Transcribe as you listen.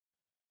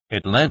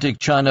Atlantic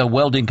China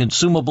Welding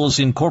Consumables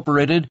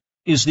Incorporated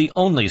is the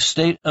only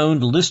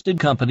state-owned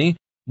listed company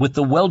with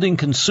the welding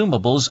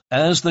consumables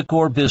as the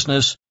core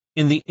business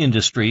in the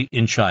industry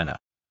in China.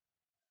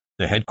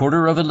 The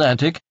headquarters of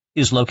Atlantic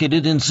is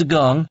located in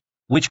Zhejiang,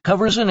 which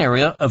covers an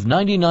area of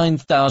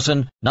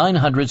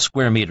 99,900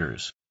 square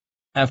meters.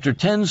 After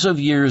tens of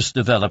years'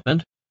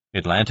 development,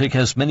 Atlantic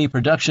has many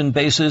production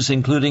bases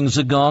including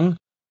Zhejiang,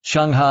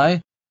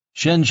 Shanghai,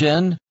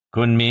 Shenzhen,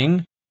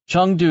 Kunming,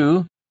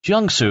 Chengdu,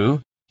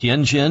 Jiangsu,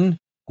 Tianjin,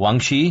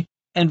 Guangxi,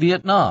 and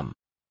Vietnam,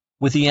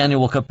 with the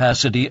annual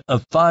capacity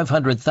of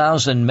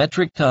 500,000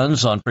 metric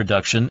tons on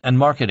production and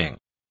marketing.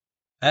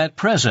 At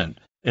present,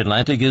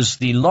 Atlantic is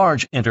the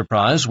large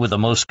enterprise with the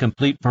most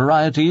complete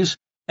varieties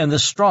and the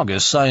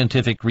strongest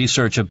scientific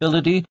research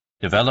ability,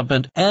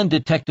 development, and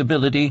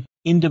detectability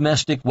in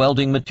domestic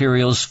welding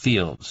materials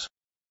fields.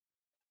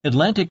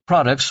 Atlantic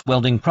Products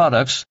welding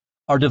products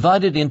are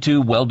divided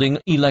into welding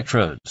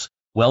electrodes,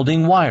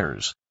 welding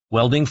wires,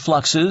 welding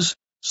fluxes,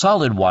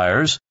 solid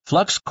wires,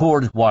 flux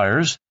cord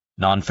wires,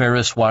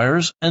 non-ferrous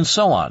wires, and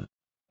so on,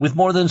 with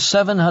more than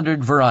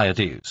 700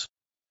 varieties,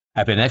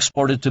 have been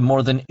exported to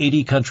more than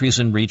 80 countries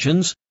and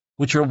regions,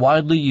 which are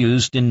widely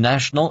used in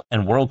national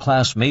and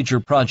world-class major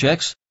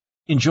projects,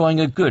 enjoying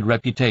a good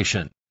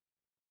reputation.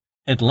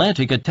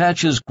 Atlantic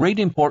attaches great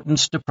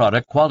importance to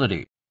product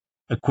quality,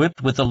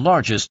 equipped with the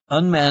largest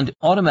unmanned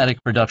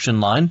automatic production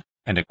line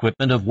and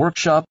equipment of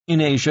workshop in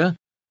Asia,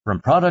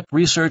 from product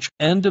research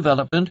and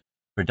development,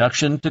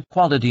 production to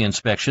quality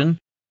inspection,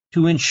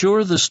 to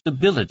ensure the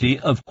stability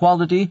of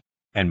quality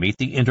and meet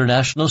the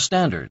international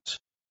standards.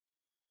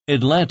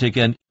 Atlantic,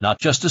 and not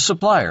just a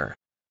supplier,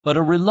 but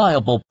a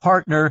reliable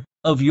partner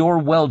of your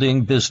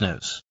welding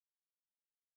business.